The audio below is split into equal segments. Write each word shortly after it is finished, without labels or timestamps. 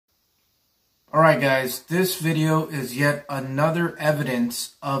Alright guys, this video is yet another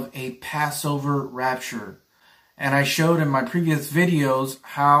evidence of a Passover rapture. And I showed in my previous videos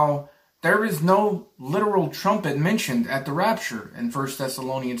how there is no literal trumpet mentioned at the rapture in 1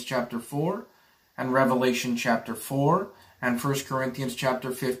 Thessalonians chapter 4 and Revelation chapter 4 and 1 Corinthians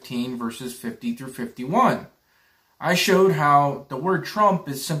chapter 15 verses 50 through 51. I showed how the word trump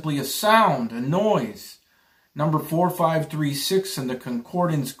is simply a sound, a noise. Number 4536 in the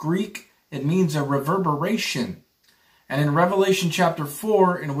Concordance Greek, it means a reverberation. And in Revelation chapter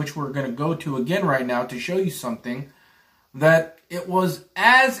 4, in which we're going to go to again right now to show you something, that it was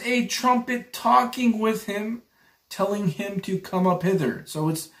as a trumpet talking with him, telling him to come up hither. So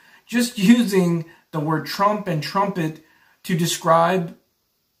it's just using the word trump and trumpet to describe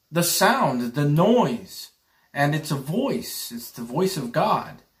the sound, the noise. And it's a voice. It's the voice of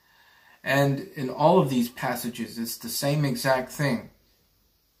God. And in all of these passages, it's the same exact thing.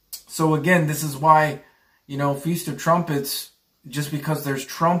 So again, this is why, Feast of Trumpets, just because there's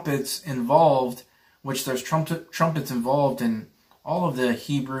trumpets involved, which there's trumpets involved in all of the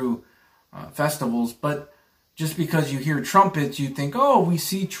Hebrew festivals, but just because you hear trumpets, you think, oh, we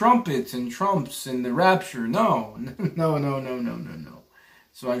see trumpets and trumps in the rapture. No.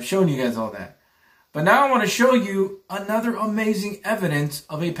 So I've shown you guys all that. But now I want to show you another amazing evidence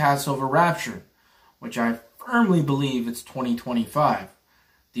of a Passover rapture, which I firmly believe it's 2025.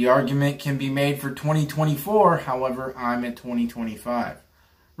 The argument can be made for 2024, however, I'm at 2025.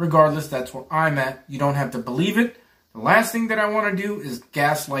 Regardless, that's where I'm at. You don't have to believe it. The last thing that I want to do is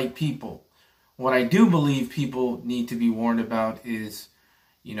gaslight people. What I do believe people need to be warned about is,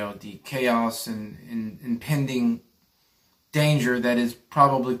 the chaos and impending danger that is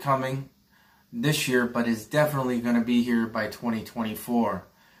probably coming this year, but is definitely going to be here by 2024.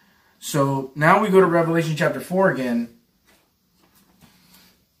 So now we go to Revelation chapter 4 again.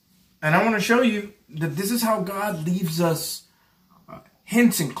 And I want to show you that this is how God leaves us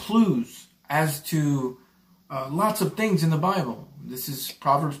hints and clues as to lots of things in the Bible. This is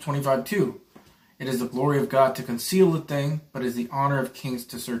Proverbs 25:2. It is the glory of God to conceal a thing, but is the honor of kings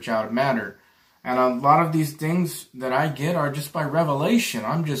to search out a matter. And a lot of these things that I get are just by revelation.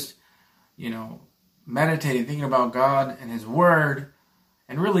 I'm just, meditating, thinking about God and His Word.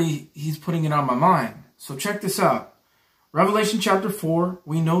 And really, He's putting it on my mind. So check this out. Revelation chapter 4,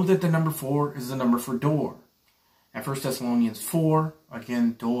 we know that the number 4 is the number for door. At 1 Thessalonians 4,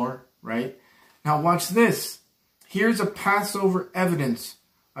 again, door, right? Now watch this. Here's a Passover evidence.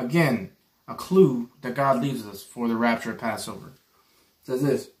 Again, a clue that God leaves us for the rapture of Passover. It says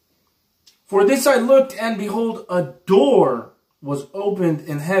this. For this I looked, and behold, a door was opened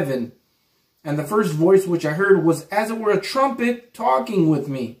in heaven. And the first voice which I heard was as it were a trumpet talking with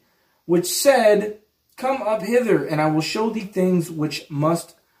me, which said, Come up hither, and I will show thee things which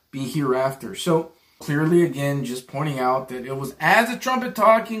must be hereafter. So, clearly, again, just pointing out that it was as a trumpet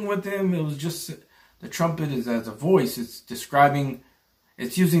talking with him. It was just, the trumpet is as a voice.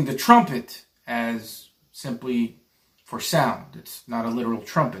 It's using the trumpet as simply for sound. It's not a literal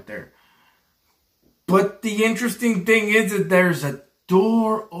trumpet there. But the interesting thing is that there's a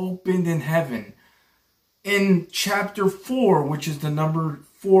door opened in heaven. In chapter 4, which is the number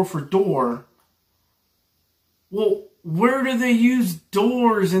 4 for door, well, where do they use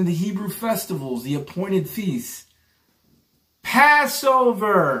doors in the Hebrew festivals, the appointed feasts?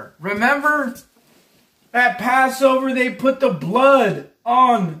 Passover. Remember? At Passover, they put the blood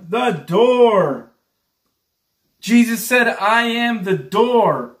on the door. Jesus said, I am the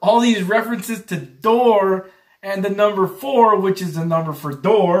door. All these references to door and the number 4, which is the number for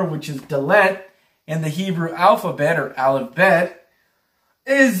door, which is dalet in the Hebrew alphabet or aleph bet,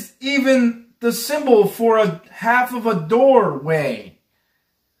 is even the symbol for a half of a doorway.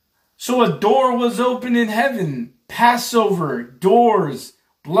 So a door was open in heaven. Passover, doors,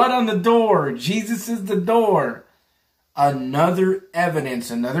 blood on the door. Jesus is the door. Another evidence,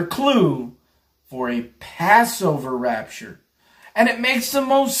 another clue for a Passover rapture. And it makes the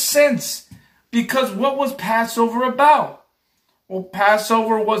most sense, because what was Passover about? Well,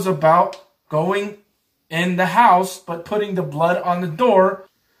 Passover was about going in the house, but putting the blood on the door,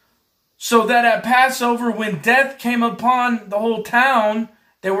 so that at Passover, when death came upon the whole town,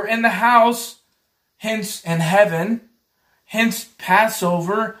 they were in the house, hence in heaven, hence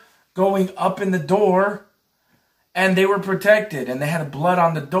Passover, going up in the door, and they were protected, and they had blood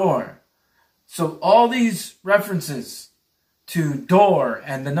on the door. So all these references to door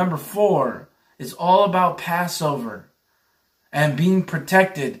and the number 4 is all about Passover and being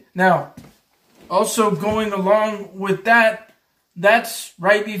protected. Now, also going along with that, that's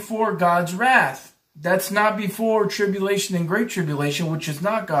right before God's wrath. That's not before tribulation and great tribulation, which is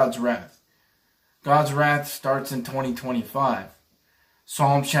not God's wrath. God's wrath starts in 2025.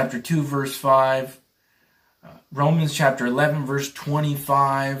 Psalm chapter 2, verse 5. Romans chapter 11, verse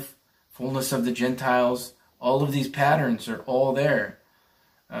 25. Fullness of the Gentiles. All of these patterns are all there.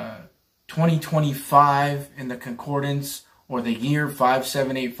 2025 in the concordance, or the year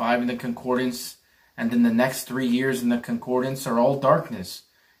 5785 in the concordance, and then the next 3 years in the concordance are all darkness.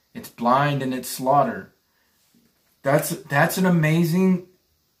 It's blind and it's slaughter. That's an amazing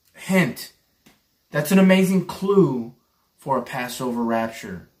hint. That's an amazing clue for a Passover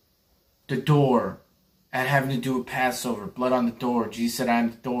rapture. The door, and having to do with Passover, blood on the door. Jesus said, I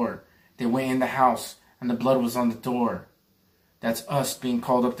am the door. They went in the house, and the blood was on the door. That's us being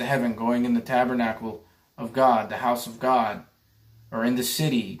called up to heaven, going in the tabernacle of God, the house of God, or in the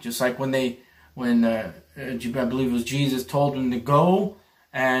city. Just like when I believe it was Jesus, told them to go,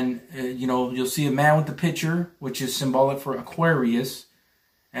 and you'll see a man with the pitcher, which is symbolic for Aquarius,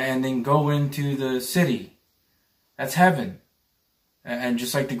 and then go into the city. That's heaven. And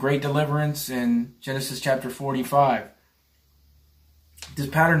just like the great deliverance in Genesis chapter 45. These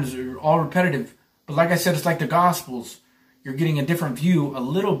patterns are all repetitive. But like I said, it's like the Gospels. You're getting a different view a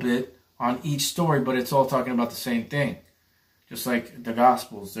little bit on each story, but it's all talking about the same thing. Just like the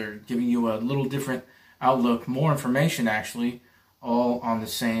Gospels. They're giving you a little different outlook, more information actually, all on the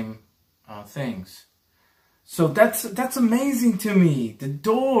same things. So that's amazing to me. The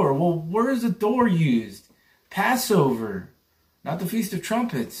door. Well, where is the door used? Passover. Not the Feast of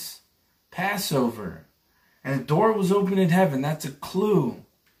Trumpets. Passover. And the door was open in heaven. That's a clue.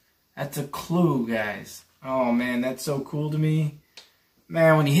 That's a clue, guys. Oh, man, that's so cool to me.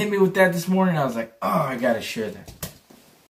 Man, when you hit me with that this morning, I was like, oh, I got to share that.